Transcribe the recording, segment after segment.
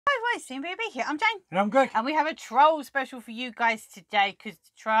guys, Team Baby here. I'm Jane. And I'm Greg. And we have a troll special for you guys today because the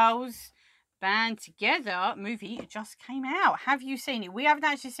Trolls Band Together movie just came out. Have you seen it? We haven't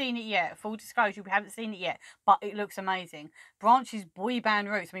actually seen it yet. Full disclosure, we haven't seen it yet, but it looks amazing. Branch's boy band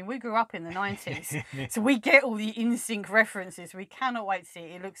roots. I mean, we grew up in the 90s, so we get all the in-sync references. We cannot wait to see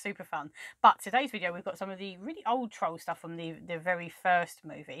it. It looks super fun. But today's video, we've got some of the really old troll stuff from the very first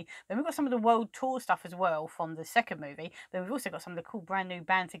movie. Then we've got some of the world tour stuff as well from the second movie. Then we've also got some of the cool brand new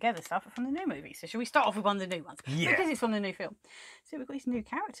Band Together stuff from the new movie. So should we start off with one of the new ones? Yeah. Because it's from the new film. So we've got these new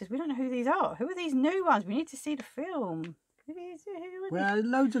characters. We don't know who these are. Who are these new ones? We need to see the film. Well,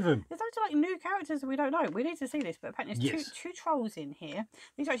 loads of them. There's loads of like new characters that we don't know. We need to see this, but apparently there's two trolls in here.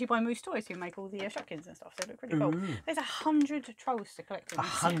 These are actually by Moose Toys, who make all the shopkins and stuff. So they look really cool. There's 100 trolls to collect.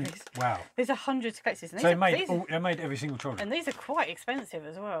 100. Wow. There's 100 to collect. So they made every single troll. And these are quite expensive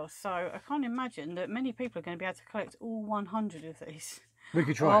as well. So I can't imagine that many people are going to be able to collect all 100 of these. We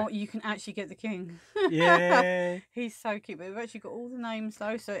could try. Oh, you can actually get the king. Yeah. He's so cute. But we've actually got all the names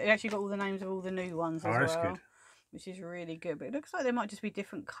though. So it actually got all the names of all the new ones as well. That's good. Which is really good. But it looks like there might just be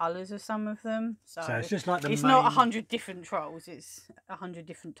different colours of some of them. So it's just like it's not 100 different trolls. It's 100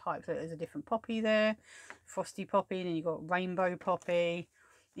 different types. There's a different Poppy there. Frosty Poppy. And then you've got Rainbow Poppy.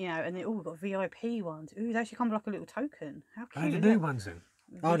 You know, and they all got VIP ones. Ooh, they actually come with like a little token. How cute the new ones then.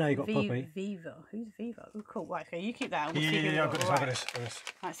 Oh no, you got Poppy. Viva. Who's Viva? Oh, cool. Right, okay, you keep that. We'll Yeah, I've got this.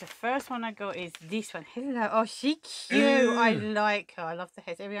 Right, so the first one I got is this one. Hello. Oh, she's cute. I like her. I love the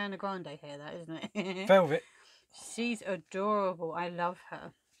hair. It's Ariana Grande hair, that, isn't it? Velvet. She's adorable. I love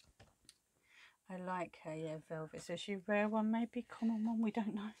her. I like her, yeah, Velvet. So is she a rare one, maybe? Common one? We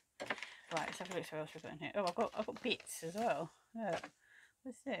don't know. Right, let's have a look at what else we've got in here. Oh, I've got bits as well. Look.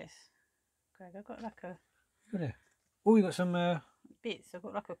 What's this? Greg, I've got like a... Got it. Oh, you got some... bits. I've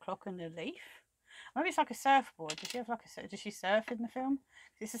got like a clock and a leaf. Maybe it's like a surfboard. Does she have like a... Does she surf in the film?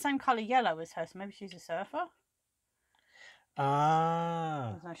 It's the same colour yellow as her, so maybe she's a surfer.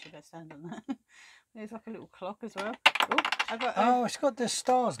 Ah. I should better stand on that. There's like a little clock as well. Oh, I got. Oh, it's got the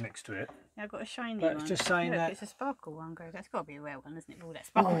stars next to it. Yeah, I've got a shiny but one. It's just saying that it's a sparkle one, Greg. That's got to be a rare one, isn't it? All that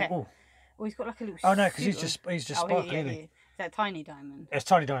sparkle. Oh, oh, he's got like a little. Oh no, because he's just sparkling. Isn't he? Is that Tiny Diamond? It's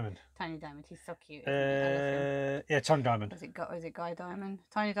Tiny Diamond. Tiny Diamond. He's so cute. Yeah, Tiny Diamond. Is it Guy Diamond?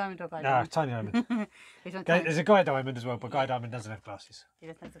 Tiny Diamond or Guy No, Diamond? Tiny Diamond. There's a Guy Diamond as well, but Guy Diamond doesn't have glasses. He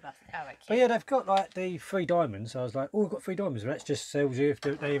doesn't have the glasses. Oh, right, cute. But yeah, they've got like the 3 diamonds. So I was like, oh, we've got 3 diamonds. That just tells you if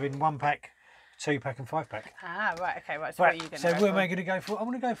they're in 1-pack, 2-pack, and 5-pack. Ah, right, okay, right. So what are you going to So who am I going to go for? I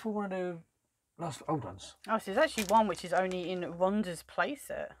want to go for one of the last old ones. Oh, so there's actually one which is only in Rhonda's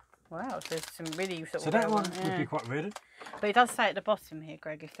playset. Wow, so there's some really sort of... So that one would be quite rare. But it does say at the bottom here,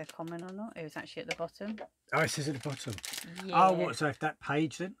 Greg, if they're common or not. It was actually at the bottom. Oh, it says at the bottom. Yeah. Oh, what? So if that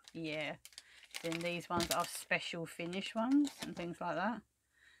page then? Yeah. Then these ones are special finish ones and things like that.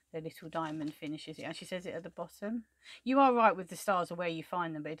 They're little diamond finishes. It actually says it at the bottom. You are right with the stars of where you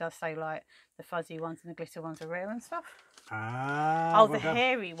find them, but it does say like the fuzzy ones and the glitter ones are rare and stuff. Ah. Oh, the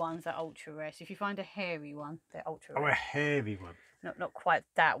hairy ones are ultra rare. So if you find a hairy one, they're ultra rare. Oh, a hairy one. Not quite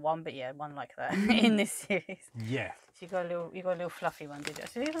that one, but yeah, one like that in this series. Yeah. So you got a little fluffy one, did you?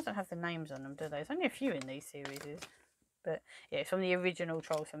 So these ones don't have the names on them, do they? There's only a few in these series. But yeah, it's from the original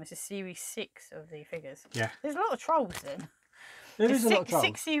Trolls film. This is series 6 of the figures. Yeah. There's a lot of Trolls then. There's a lot of Trolls.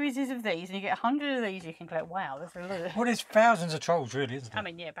 6 series of these, and you get 100 of these. You can collect. Wow, there's a lot. Well, there's thousands of Trolls, really, isn't there? I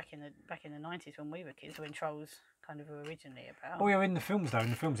mean, yeah, back in the 90s when we were kids, when Trolls kind of were originally about. Oh yeah, in the films though. In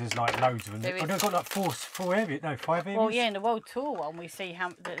the films, there's like loads of them. They've got like 4 areas. No, 5 areas. Well, yeah, in the World Tour one, we see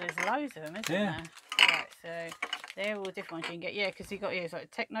that there's loads of them, isn't there? Right, so they're all different ones you can get. Yeah, because you got it's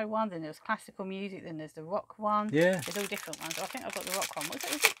like techno one, then there's classical music, then there's the rock one. Yeah. There's all different ones. I think I've got the rock one. Was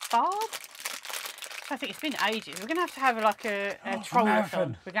it Barb? I think it's been ages. We're gonna have like a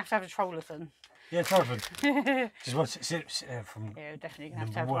trollathon. We're gonna have a trollathon. Yeah, trollathon. Just watch it from. Yeah, we're definitely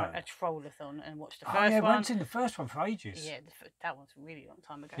gonna have like, a trollathon and watch the first one. Oh yeah, we haven't one. seen the first one for ages. Yeah, that one's a really long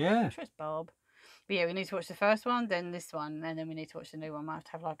time ago. Yeah. I'm sure it's Barb. But yeah, we need to watch the first one, then this one, and then we need to watch the new one. We have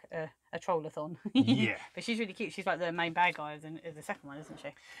to have like a trollathon. Yeah. But she's really cute. She's like the main bad guy of the second one, isn't she?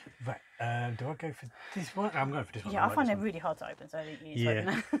 Right. Do I go for this one? I'm going for this one. Yeah, I find them really hard to open, so I think you need to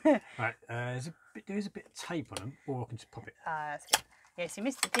open them. Right. There is a bit of tape on them, or I can just pop it. That's good. Yeah, see,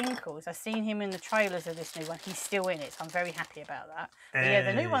 Mr Dinkles, I've seen him in the trailers of this new one. He's still in it, so I'm very happy about that. But yeah,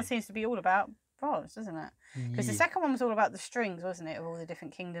 the new one seems to be all about bronze, doesn't it? Because the second one was all about the strings, wasn't it, of all the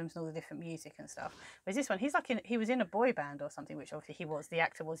different kingdoms and all the different music and stuff. Whereas this one, he was in a boy band or something, which obviously the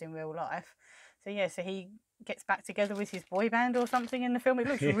actor was in real life. So yeah, so he gets back together with his boy band or something in the film. It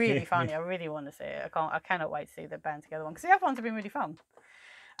looks really funny. I really want to see it. I cannot wait to see the Band Together one because the other ones have been really fun.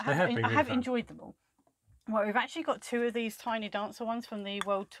 I have enjoyed them all. Well, we've actually got 2 of these tiny dancer ones from the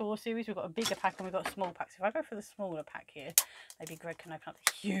World Tour series. We've got a bigger pack and we've got a small pack. So if I go for the smaller pack here, maybe Greg can open up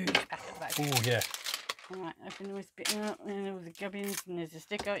the huge pack of that. Oh, yeah. Alright, open this bit up, and all the gubbins, and there's a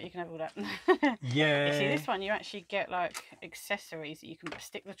sticker, you can have all that. Yeah. You see, this one, you actually get like accessories that you can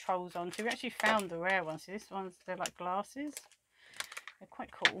stick the trolls on. So we actually found the rare ones. So this one's, they're like glasses. They're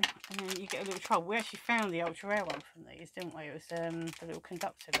quite cool. And then you get a little troll. We actually found the ultra rare one from these, didn't we? It was the little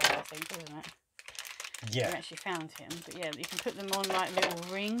conductor guy, I think, wasn't it? Yeah. We actually found him. But yeah, you can put them on like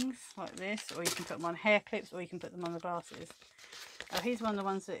little rings like this, or you can put them on hair clips, or you can put them on the glasses. Oh, he's one of the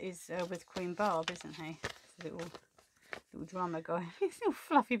ones that is with Queen Barb, isn't he? A little drummer guy. He's little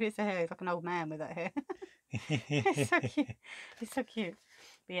fluffy bits of hair. He's like an old man with that hair. He's so cute. He's so cute.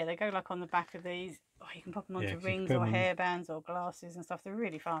 But yeah, they go like on the back of these. Oh, you can pop them onto rings or hairbands or glasses and stuff. They're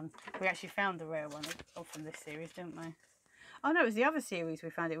really fun. We actually found the rare one from this series, didn't we? Oh no, it was the other series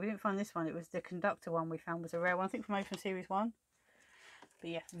we found it. We didn't find this one. It was the conductor one we found was a rare one. I think from series 1. But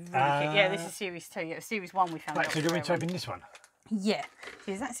yeah, really cute. Yeah, this is series 2. Yeah, series 1 we found. Right, so do you want me to open this one? Yeah.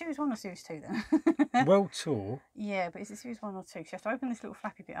 Is that series 1 or series 2 then? World Tour. Yeah, but is it series 1 or 2? So you have to open this little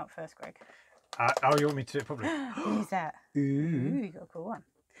flappy bit up first, Greg. Oh, you want me to do it properly? Who's that? Ooh, you got a cool one.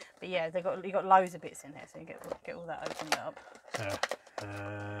 But yeah, you got loads of bits in there, so you get all that opened up.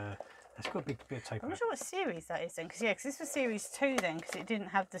 It's got a big bit of tape. I'm not sure what series that is then, because this was series 2 then, because it didn't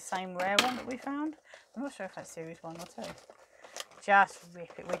have the same rare one that we found. I'm not sure if that's series 1 or 2. Just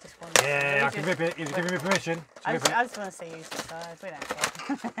rip it. We just want to. Yeah, I can rip it. You've given me permission. I just want to see you decide. We don't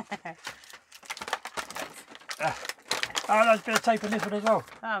care. Oh, there's a bit of tape in this one as well.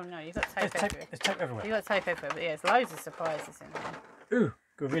 Oh no, you've got tape everywhere. There's tape everywhere. You've got tape everywhere, but yeah, there's loads of surprises in there. Ooh,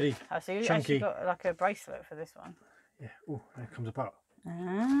 got really so you chunky. actually got like a bracelet for this one. Yeah. Ooh, it comes apart.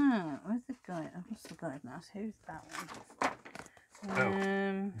 Ah, where's the guide? I've lost the guide now. So who's that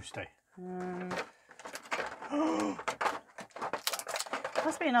one? You stay.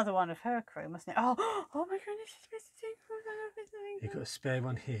 Must be another one of her crew, mustn't it? Oh my goodness, it's Mr Dinkles. You've got a spare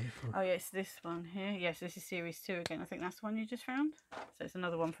one here. Oh yeah, it's this one here. Yes, this is series 2 again. I think that's the one you just found. So it's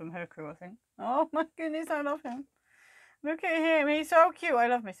another one from her crew, I think. Oh my goodness, I love him. Look at him, he's so cute. I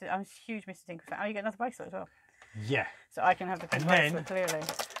love I'm a huge Mr Dinkles fan. Oh, you get another bracelet as well. Yeah. So I can have the pink bracelet clearly.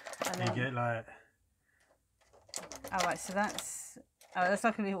 And then you get like. Oh right, so that's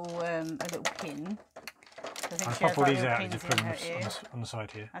like a little pin. I think I'll she has pop all like these little out and pins just put in them her ear. on the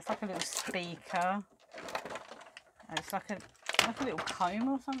side here. That's like a little speaker. It's like a little comb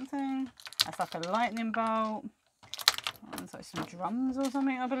or something. That's like a lightning bolt. There's like some drums or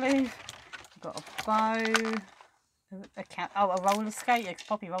something, I believe. We've got a bow. A roller skate. Yeah, 'cause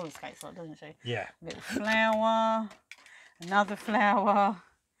Poppy roller skates a lot, doesn't she? Yeah. A little flower. Another flower.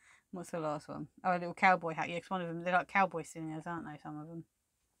 What's the last one? Oh, a little cowboy hat. Yeah, 'cause one of them, they're like cowboy singers, aren't they? Some of them.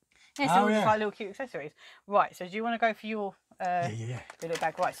 Yeah, so all just like little cute accessories. Right, so do you want to go for your little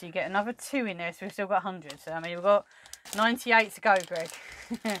bag? Right, so you get another 2 in there, so we've still got 100. So I mean, we've got 98 to go, Greg.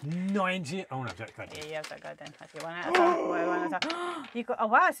 90. Oh no, that go. Yeah, you have that go then. Let's get one out of time. You got. Oh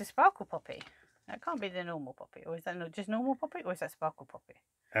wow, it's a sparkle poppy. That can't be the normal poppy, or is that not just normal poppy, or is that sparkle poppy?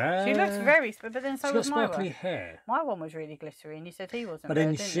 She looks very, but then so was my one. Sparkly hair. My one was really glittery, and you said he wasn't. But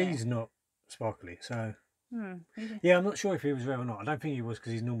then she's not sparkly, so. Yeah, I'm not sure if he was rare or not. I don't think he was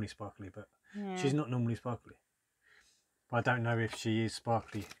because he's normally sparkly, but she's not normally sparkly. But I don't know if she is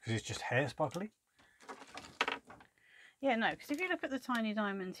sparkly because it's just hair sparkly. Yeah, no, because if you look at the tiny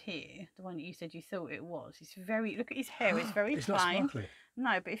diamond here, the one that you said you thought it was, it's very. Look at his hair; it's very it's plain. Not sparkly.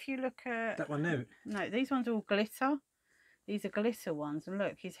 No, but if you look at that one there. No, these ones are all glitter. These are glitter ones, and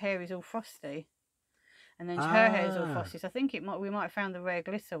look, his hair is all frosty, and then her hair is all frosty. So I think we might have found the rare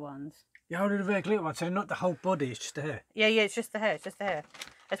glitter ones. Yeah, I did a rare glitter one, so not the whole body; it's just the hair. Yeah, it's just the hair. It's just the hair.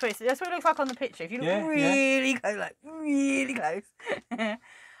 That's what it looks like on the picture. If you look really close, like really close.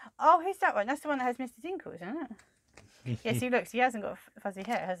 Oh, who's that one? That's the one that has Mr Dinkles, isn't it? Yes, he looks. He hasn't got fuzzy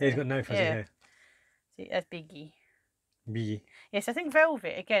hair, has he? He's got no fuzzy hair. See, that's Biggie. Biggie. Yes, I think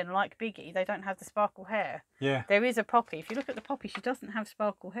Velvet, again, like Biggie, they don't have the sparkle hair. Yeah. There is a Poppy. If you look at the Poppy, she doesn't have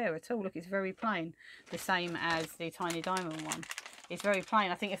sparkle hair at all. Look, it's very plain. The same as the Tiny Diamond one. It's very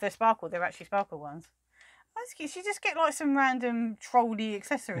plain. I think if they're sparkle, they're actually sparkle ones. That's cute. You just get like some random trolley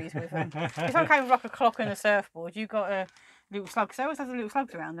accessories with them. If I came with like a clock and a surfboard, you got a little slug. Because they always have the little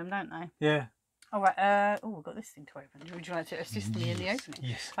slugs around them, don't they? Yeah. All right. We've got this thing to open. Would you like to assist me in the opening?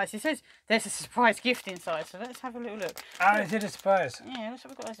 Yes. Right, so it says there's a surprise gift inside. So let's have a little look. Oh, is it a surprise? Yeah, looks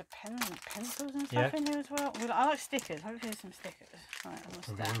like we've got loads of pens and pencils and stuff in there as well. I like stickers. Hopefully there's some stickers. Right, what's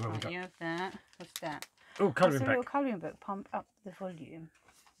that? Right, you have that. What's that? Oh, colouring book. A little colouring book. Pump up the volume.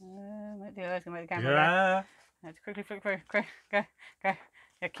 That's going to make the camera back. Let's quickly flick through. Go.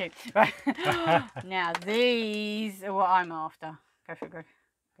 They're cute. Right. Now these are what I'm after. Go for it, Greg.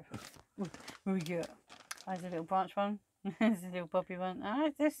 Go for it. What we got? There's a little branch one. There's a little poppy one.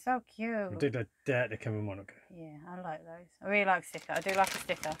 Oh, they're so cute. I did that to come in Monaco. Yeah, I like those. I really like sticker. I do like a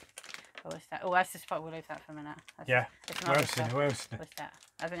sticker. Oh, what's that? Oh, that's the spot. We'll leave that for a minute. Yeah. Where else? What's that?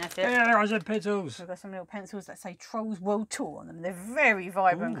 I think that's it. Yeah, I said pencils. We've got some little pencils that say Trolls World Tour on them. They're very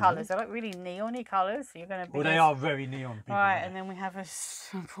vibrant colours. They're like really neon-y colours. So you're going to be. Well, they are very neon. Right, and then we have a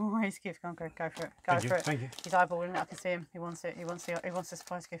surprise gift. Go on, go for it. Go for it. Thank you. He's eyeballing it. I can see him. He wants it. He wants a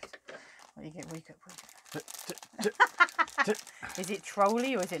surprise gift. What do you get? What do you get? Is it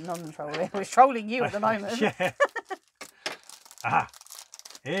trolly or is it non-trolly? Well, it's trolling you at the moment. Yeah. Ah,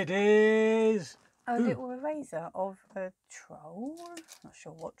 it is. A little eraser of a troll. Not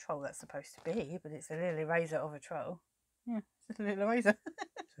sure what troll that's supposed to be, but it's a little eraser of a troll. Yeah, it's just a little eraser.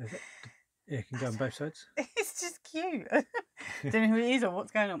 So yeah, it can go on both sides. It's just cute. Don't know who it is or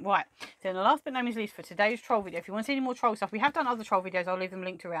what's going on. Right, so the last but not least for today's troll video, if you want to see any more troll stuff, we have done other troll videos, I'll leave them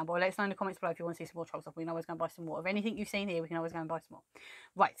linked around, but let us know in the comments below if you want to see some more troll stuff. We can always go and buy some more. Of anything you've seen here, we can always go and buy some more.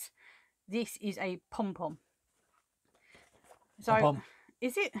 Right, this is a PomPom. So,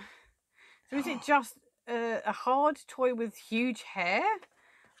 is it just a hard toy with huge hair?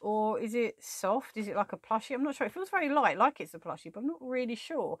 Or is it soft? Is it like a plushie? I'm not sure. It feels very light, like it's a plushie, but I'm not really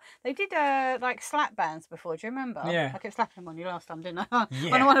sure. They did like slap bands before. Do you remember? Yeah. I kept slapping them on you last time, didn't I?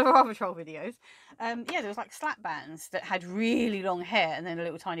 Yeah. On one of our other troll videos. Yeah, there was like slap bands that had really long hair and then a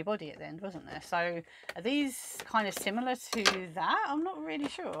little tiny body at the end, wasn't there? So are these kind of similar to that? I'm not really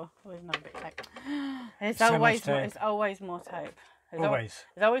sure. Oh, there's another bit of tape. There's always more tape.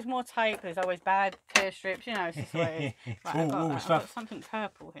 There's always more tape. There's always bad tear strips. You know, it's just the way it is. Right, I've got something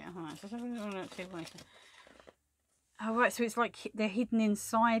purple here. All right, so oh, right, so it's like they're hidden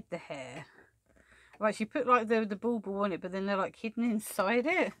inside the hair. Right, so you put like the bauble on it, but then they're like hidden inside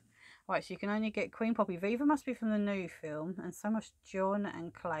it. Right, so you can only get Queen Poppy. Viva must be from the new film, and so much John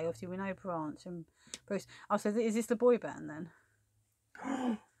and Clay. Obviously, we know Branch and Bruce. Oh, so is this the boy band then?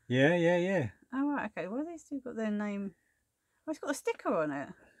 Yeah. Oh, right, okay. Why have these two got their name? Oh, it's got a sticker on it.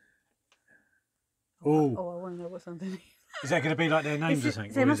 Oh, I want to know what's underneath. Is that going to be like their names or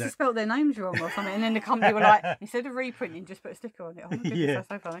something? They must have spelt their names wrong or something. And then the company were like, instead of reprinting, just put a sticker on it. Oh my goodness, that's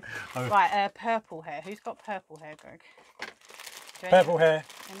so funny. Right, purple hair. Who's got purple hair, Greg? Purple hair.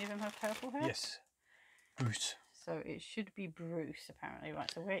 Any of them have purple hair? Yes. Bruce. So it should be Bruce, apparently.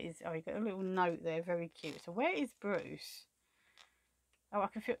 Right, so where is... Oh, you got a little note there. Very cute. So where is Bruce? Oh, I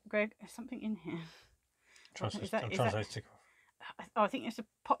can feel... Greg, there's something in here. I'm trying to stick off. Oh, I think it's a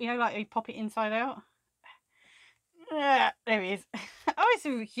pop, you know, like you pop it inside out. There he is. Oh, it's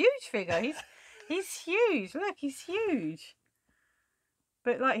a huge figure. He's huge. Look, he's huge.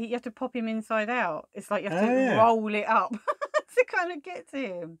 But like you have to pop him inside out. It's like you have to roll it up to kind of get to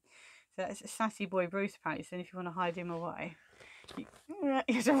him. So that's a sassy boy Bruce apparently. So if you want to hide him away, you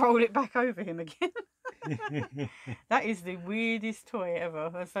have to roll it back over him again. That is the weirdest toy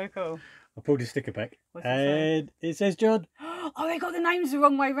ever. That's so cool. I pulled the sticker back and it says John. Oh, they got the names the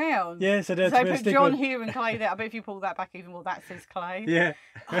wrong way round. Yeah, so they put John here and Clay there. I bet if you pull that back even more, that says Clay. Yeah.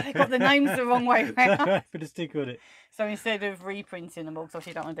 Oh, they got the names the wrong way round. Put a sticker on it. So instead of reprinting them all, because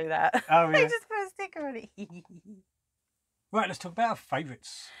you don't want to do that, they just put a sticker on it. Right, let's talk about our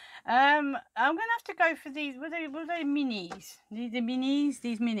favourites. I'm gonna have to go for these. Were they Mineez? The Mineez,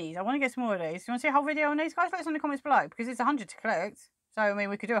 these Mineez. I want to get some more of these. You want to see a whole video on these, guys? Let us know in the comments below because it's 100 to collect. So I mean,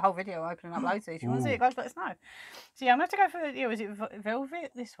 we could do a whole video opening up loads of these. If you want to see it, guys, let us know. So yeah, I'm gonna have to go for the. Was it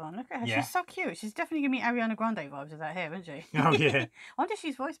Velvet? This one. Look at her. Yeah. She's so cute. She's definitely giving me Ariana Grande vibes with that hair, isn't she? Oh yeah. I wonder if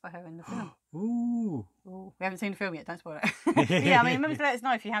she's voiced by her in the film. Ooh. We haven't seen the film yet. Don't spoil it. Yeah, I mean, remember to let us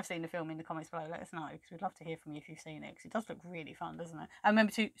know if you have seen the film in the comments below. Let us know because we'd love to hear from you if you've seen it because it does look really fun, doesn't it? And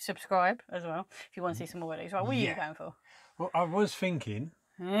remember to subscribe as well if you want to see some more of these. Right, what are you going for? Well, I was thinking.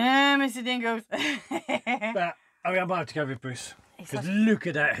 Mr Dinkles. But I might have to go with Bruce. Because look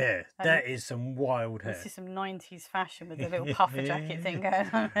at that hair. That is some wild hair. This is some 90s fashion with the little puffer jacket thing going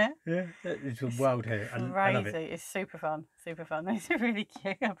on there. Yeah, that is some wild hair. I love it. It's super fun. Super fun. It's really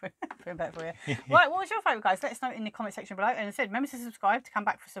cute. I'll put it back for you. Right, what was your favourite, guys? Let us know in the comment section below. And as I said, remember to subscribe to come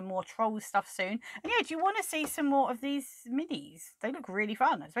back for some more Trolls stuff soon. And yeah, do you want to see some more of these Mineez? They look really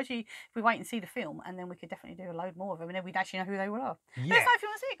fun, especially if we wait and see the film. And then we could definitely do a load more of them. And then we'd actually know who they all are. Yeah. Let us know if you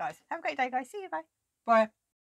want to see it, guys. Have a great day, guys. See you. Bye. Bye.